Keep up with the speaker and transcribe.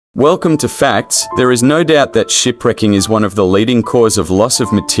Welcome to Facts. There is no doubt that shipwrecking is one of the leading causes of loss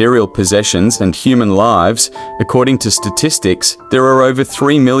of material possessions and human lives. According to statistics, there are over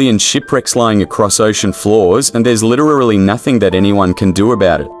 3 million shipwrecks lying across ocean floors, and there's literally nothing that anyone can do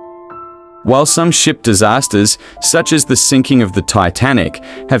about it. While some ship disasters, such as the sinking of the Titanic,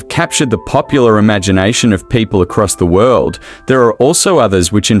 have captured the popular imagination of people across the world, there are also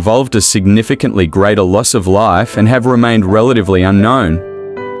others which involved a significantly greater loss of life and have remained relatively unknown.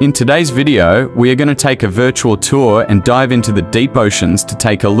 In today's video, we are going to take a virtual tour and dive into the deep oceans to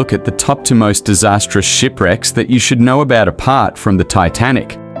take a look at the top 2 most disastrous shipwrecks that you should know about apart from the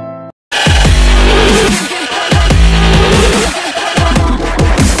Titanic.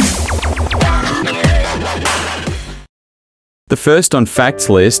 The first on Facts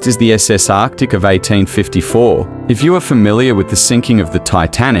list is the SS Arctic of 1854. If you are familiar with the sinking of the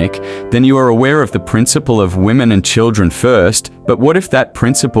Titanic, then you are aware of the principle of women and children first, but what if that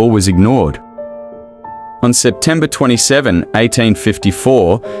principle was ignored? On September 27,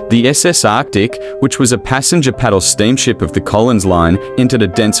 1854, the SS Arctic, which was a passenger paddle steamship of the Collins Line, entered a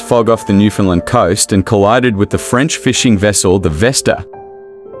dense fog off the Newfoundland coast and collided with the French fishing vessel the Vesta.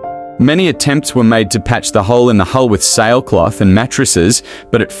 Many attempts were made to patch the hole in the hull with sailcloth and mattresses,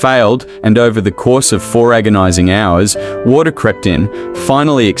 but it failed, and over the course of 4 agonizing hours, water crept in,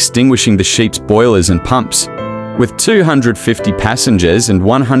 finally extinguishing the ship's boilers and pumps. With 250 passengers and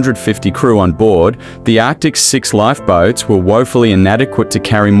 150 crew on board, the Arctic's 6 lifeboats were woefully inadequate to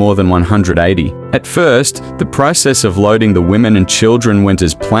carry more than 180. At first, the process of loading the women and children went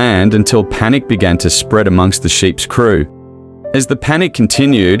as planned until panic began to spread amongst the ship's crew. As the panic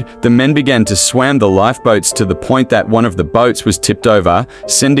continued, the men began to swam the lifeboats to the point that one of the boats was tipped over,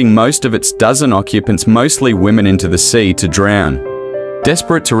 sending most of its dozen occupants, mostly women, into the sea to drown.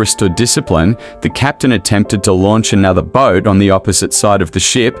 Desperate to restore discipline, the captain attempted to launch another boat on the opposite side of the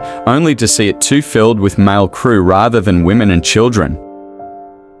ship, only to see it too filled with male crew rather than women and children.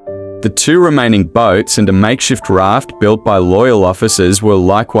 The 2 remaining boats and a makeshift raft built by loyal officers were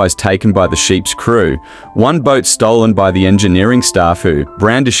likewise taken by the ship's crew, one boat stolen by the engineering staff who,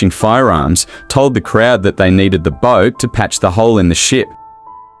 brandishing firearms, told the crowd that they needed the boat to patch the hole in the ship.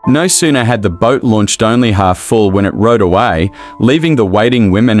 No sooner had the boat launched only half full when it rowed away, leaving the waiting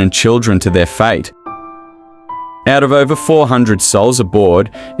women and children to their fate. Out of over 400 souls aboard,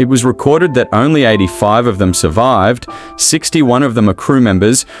 it was recorded that only 85 of them survived, 61 of them are crew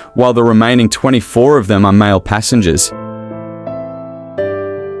members, while the remaining 24 of them are male passengers.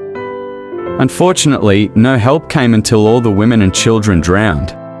 Unfortunately, no help came until all the women and children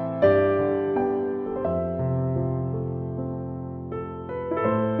drowned.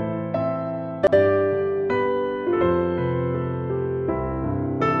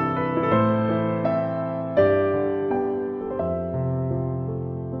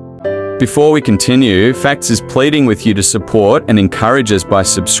 Before we continue, Facts is pleading with you to support and encourage us by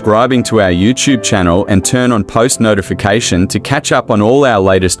subscribing to our YouTube channel and turn on post notification to catch up on all our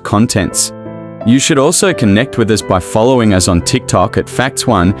latest contents. You should also connect with us by following us on TikTok at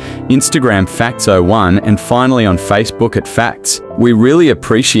Facts1, Instagram Facts01, and finally on Facebook at Facts. We really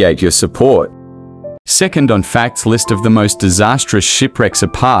appreciate your support. Second on Facts' list of the most disastrous shipwrecks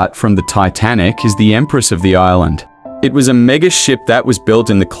apart from the Titanic is the Empress of the Island. It was a mega ship that was built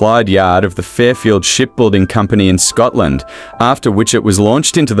in the Clyde yard of the Fairfield Shipbuilding Company in Scotland, after which it was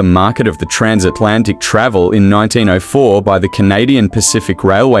launched into the market of the transatlantic travel in 1904 by the Canadian Pacific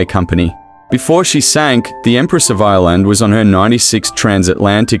Railway Company. Before she sank, the Empress of Ireland was on her 96th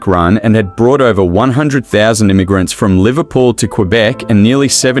transatlantic run and had brought over 100,000 immigrants from Liverpool to Quebec and nearly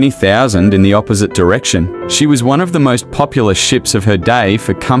 70,000 in the opposite direction. She was one of the most popular ships of her day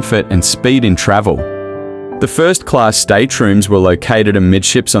for comfort and speed in travel. The first-class staterooms were located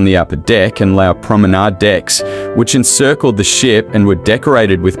amidships on the upper deck and lower promenade decks, which encircled the ship and were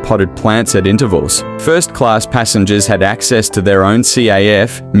decorated with potted plants at intervals. First-class passengers had access to their own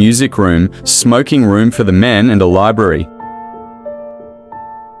CAF, music room, smoking room for the men, and a library.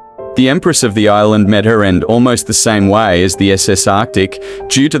 The Empress of the Island met her end almost the same way as the SS Arctic,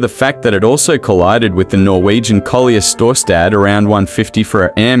 due to the fact that it also collided with the Norwegian collier Storstad around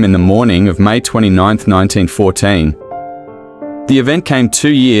 1:54 am in the morning of May 29, 1914. The event came 2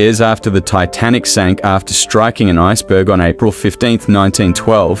 years after the Titanic sank after striking an iceberg on April 15,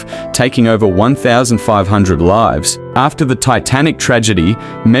 1912, taking over 1,500 lives. After the Titanic tragedy,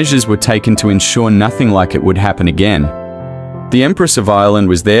 measures were taken to ensure nothing like it would happen again. The Empress of Ireland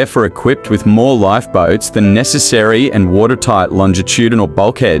was therefore equipped with more lifeboats than necessary and watertight longitudinal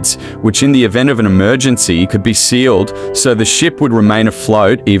bulkheads, which in the event of an emergency could be sealed so the ship would remain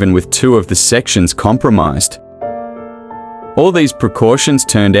afloat even with 2 of the sections compromised. All these precautions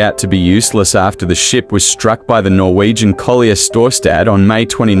turned out to be useless after the ship was struck by the Norwegian collier Storstad on May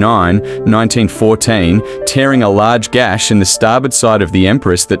 29, 1914, tearing a large gash in the starboard side of the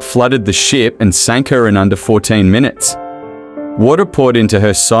Empress that flooded the ship and sank her in under 14 minutes. Water poured into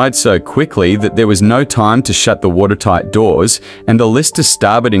her side so quickly that there was no time to shut the watertight doors, and the list to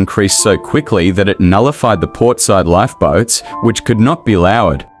starboard increased so quickly that it nullified the portside lifeboats, which could not be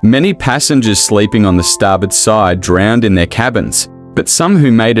lowered. Many passengers sleeping on the starboard side drowned in their cabins, but some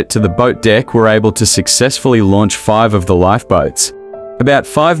who made it to the boat deck were able to successfully launch 5 of the lifeboats. About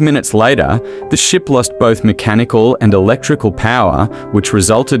 5 minutes later, the ship lost both mechanical and electrical power, which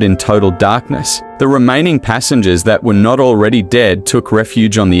resulted in total darkness. The remaining passengers that were not already dead took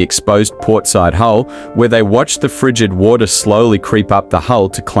refuge on the exposed portside hull, where they watched the frigid water slowly creep up the hull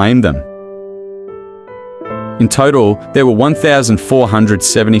to claim them. In total, there were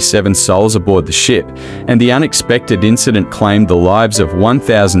 1,477 souls aboard the ship, and the unexpected incident claimed the lives of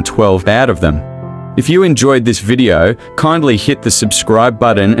 1,012 out of them. If you enjoyed this video, kindly hit the subscribe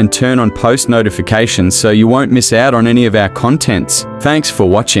button and turn on post notifications so you won't miss out on any of our contents. Thanks for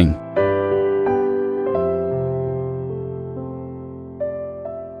watching.